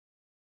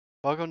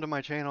Welcome to my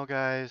channel,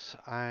 guys.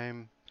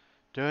 I'm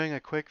doing a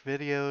quick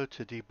video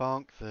to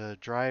debunk the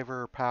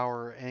driver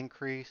power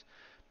increase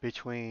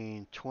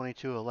between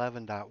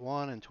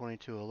 22.11.1 and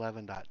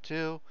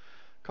 22.11.2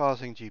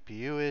 causing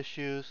GPU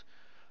issues.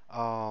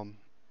 Um,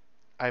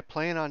 I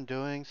plan on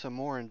doing some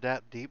more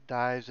in-depth deep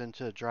dives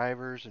into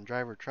drivers and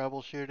driver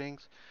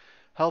troubleshootings.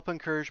 Help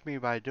encourage me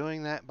by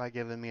doing that by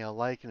giving me a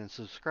like and a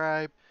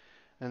subscribe.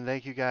 And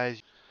thank you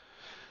guys.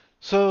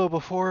 So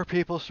before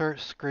people start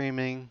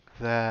screaming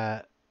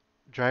that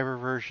driver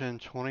version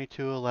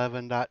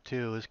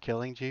 22.11.2 is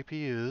killing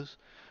GPUs,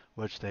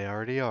 which they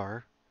already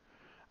are,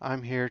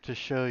 I'm here to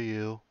show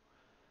you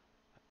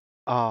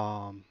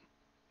um,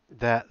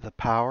 that the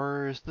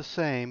power is the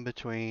same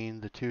between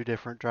the two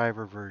different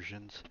driver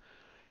versions.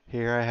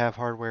 Here I have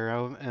hardware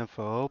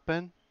info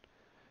open.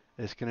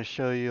 It's going to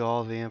show you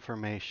all the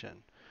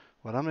information.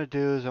 What I'm going to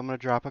do is I'm going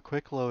to drop a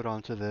quick load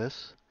onto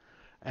this,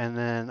 and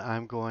then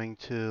I'm going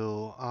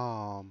to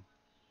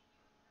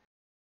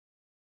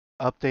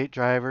update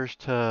drivers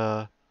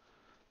to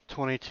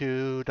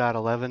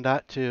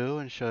 22.11.2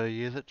 and show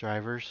you that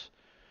drivers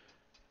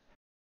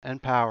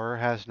and power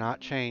has not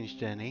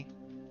changed any.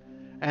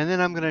 And then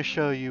I'm going to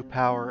show you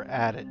power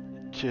added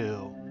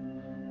to.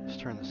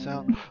 Let's turn the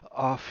sound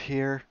off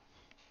here.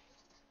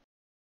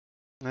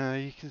 Now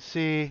you can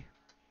see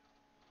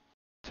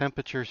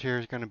temperatures here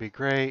is going to be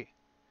great.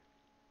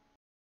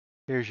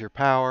 Here's your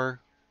power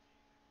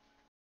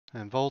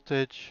and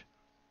voltage.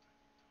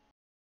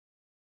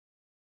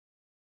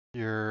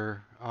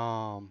 Your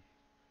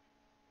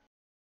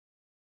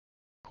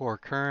core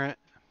current.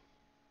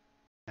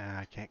 And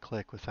I can't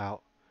click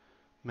without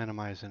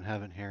minimizing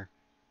heaven here.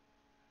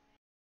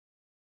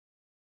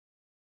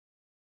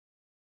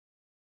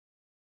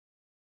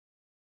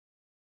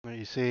 But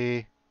you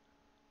see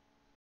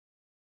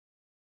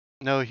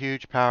no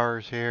huge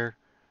powers here.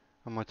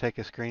 I'm going to take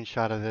a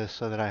screenshot of this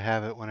so that I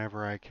have it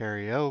whenever I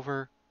carry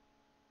over.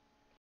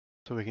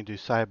 So we can do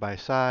side by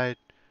side.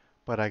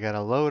 But I got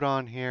a load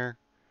on here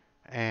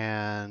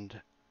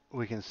and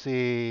we can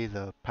see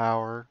the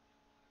power,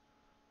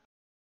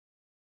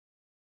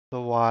 the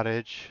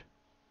wattage,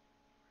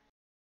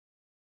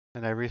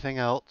 and everything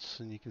else.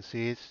 And you can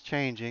see it's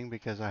changing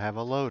because I have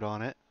a load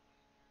on it.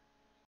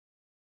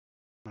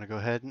 I'm going to go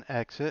ahead and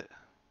exit.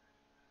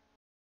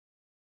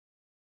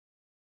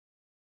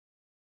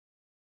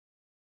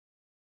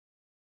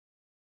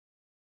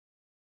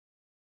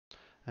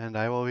 And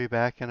I will be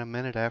back in a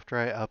minute after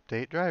I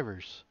update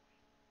drivers.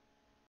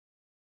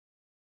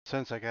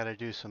 Since I got to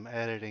do some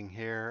editing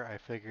here, I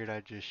figured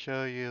I'd just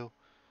show you.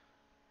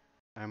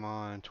 I'm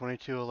on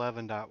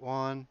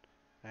 22.11.1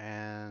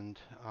 and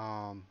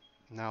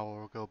now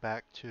we'll go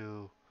back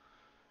to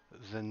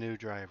the new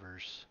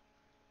drivers.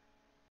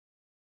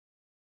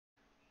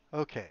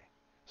 Okay,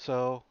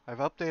 so I've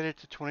updated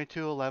to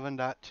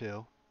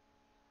 22.11.2.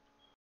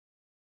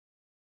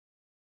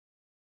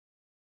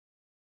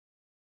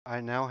 I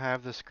now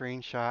have the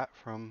screenshot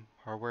from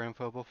hardware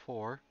info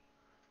before.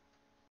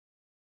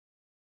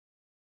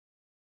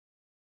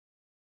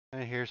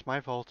 And here's my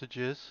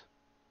voltages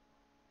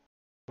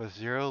with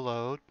zero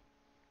load.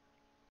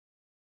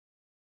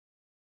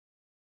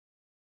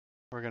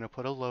 We're going to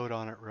put a load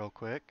on it real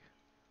quick.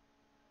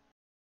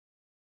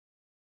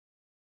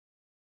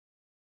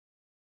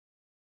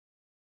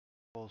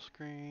 Full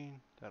screen,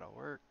 that'll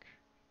work.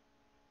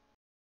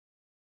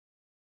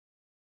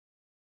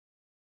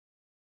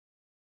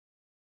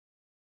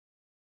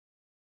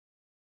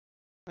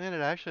 And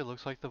it actually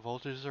looks like the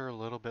voltages are a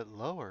little bit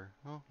lower.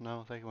 Oh,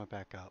 no, they went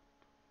back up.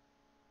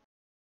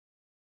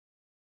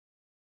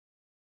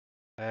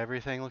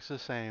 Everything looks the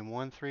same.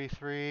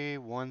 133,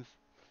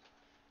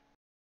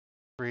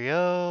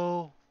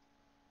 130,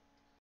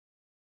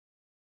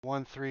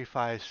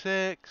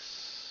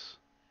 1356.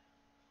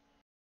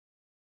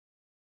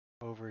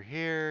 Over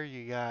here,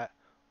 you got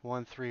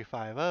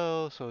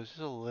 1350, so it's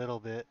just a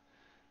little bit.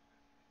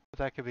 But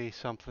that could be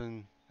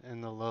something in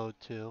the load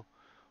too.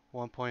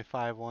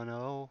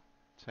 1.510,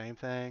 same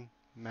thing,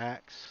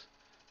 max.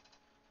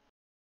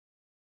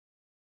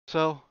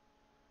 So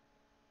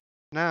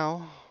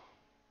now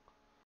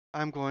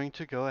I'm going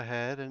to go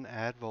ahead and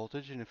add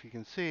voltage, and if you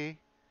can see,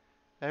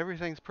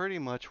 everything's pretty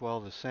much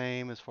well the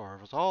same as far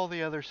as all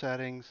the other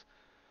settings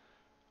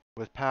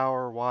with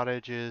power,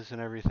 wattages, and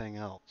everything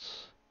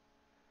else.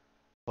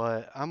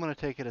 But I'm going to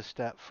take it a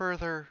step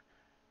further,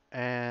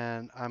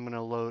 and I'm going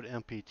to load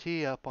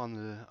MPT up on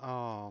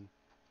the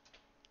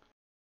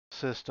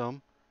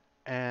system,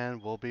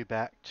 and we'll be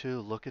back to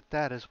look at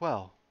that as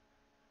well.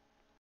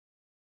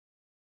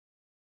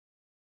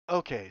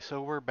 Okay,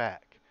 so we're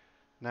back.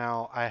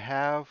 Now I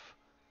have,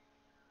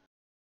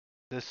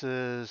 this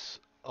is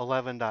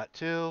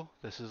 11.2,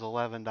 this is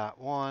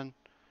 11.1,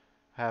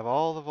 have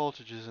all the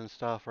voltages and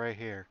stuff right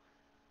here.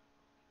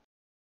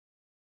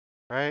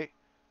 Right?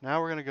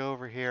 Now we're going to go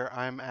over here.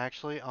 I'm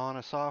actually on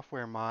a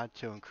software mod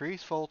to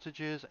increase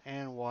voltages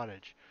and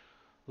wattage.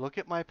 Look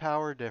at my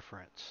power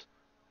difference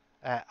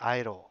at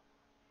idle.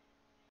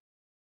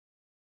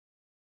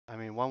 I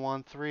mean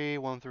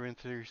 113,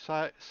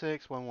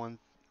 136, 113.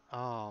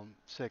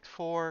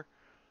 0.64.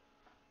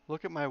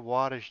 Look at my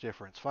wattage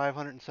difference,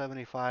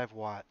 575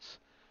 watts,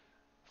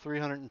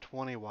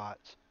 320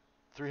 watts,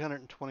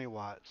 320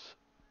 watts.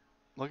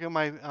 Look at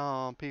my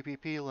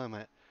PPP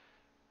limit,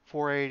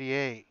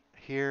 488.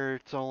 Here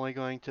it's only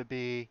going to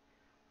be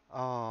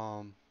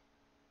um,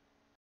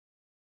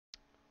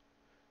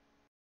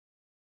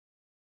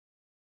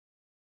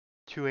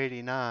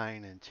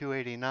 289 and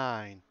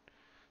 289.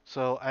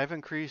 So I've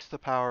increased the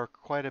power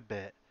quite a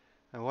bit.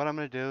 And what I'm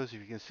going to do is, if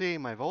you can see,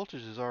 my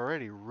voltage is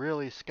already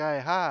really sky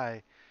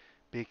high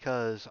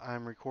because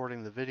I'm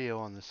recording the video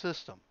on the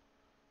system.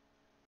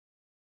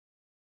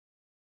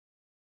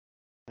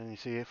 And you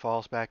see it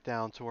falls back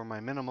down to where my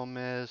minimum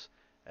is,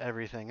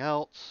 everything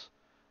else.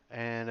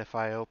 And if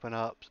I open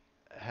up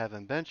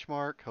Heaven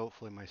Benchmark,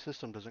 hopefully my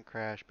system doesn't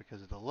crash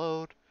because of the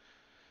load,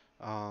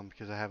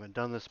 because I haven't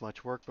done this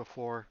much work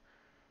before.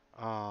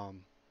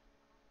 Um,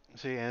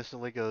 See, it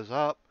instantly goes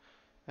up,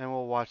 and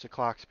we'll watch the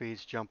clock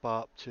speeds jump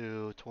up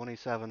to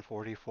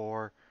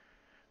 2744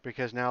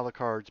 because now the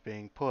card's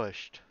being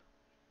pushed.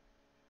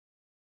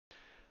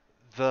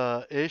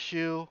 The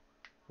issue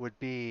would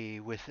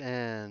be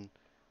within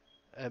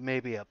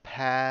maybe a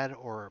pad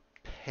or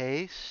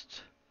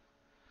paste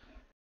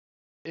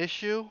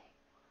issue,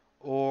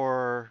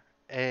 or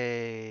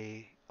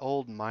a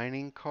old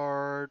mining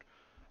card,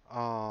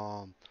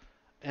 um,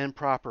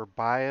 improper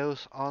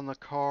BIOS on the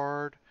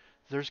card.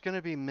 There's going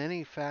to be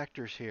many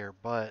factors here,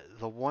 but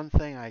the one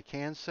thing I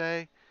can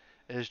say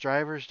is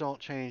drivers don't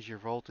change your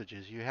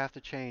voltages. You have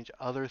to change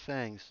other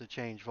things to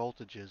change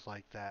voltages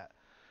like that.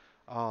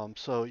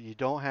 So you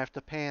don't have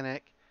to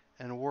panic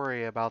and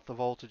worry about the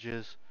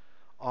voltages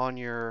on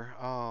your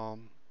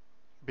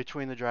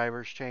between the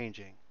drivers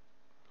changing.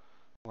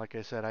 Like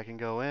I said, I can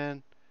go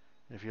in.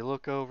 If you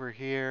look over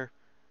here,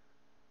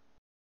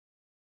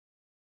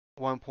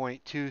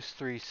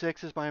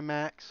 1.236 is my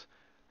max.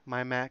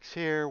 My max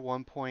here,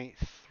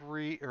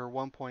 1.3 or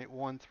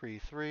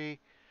 1.133.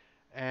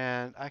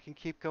 And I can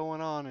keep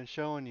going on and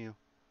showing you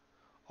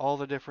all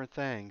the different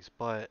things,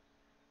 but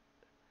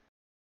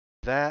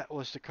that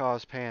was to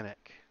cause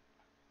panic.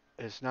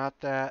 It's not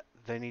that.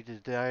 They need to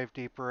dive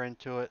deeper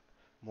into it.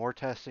 More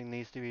testing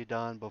needs to be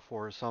done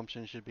before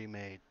assumptions should be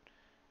made.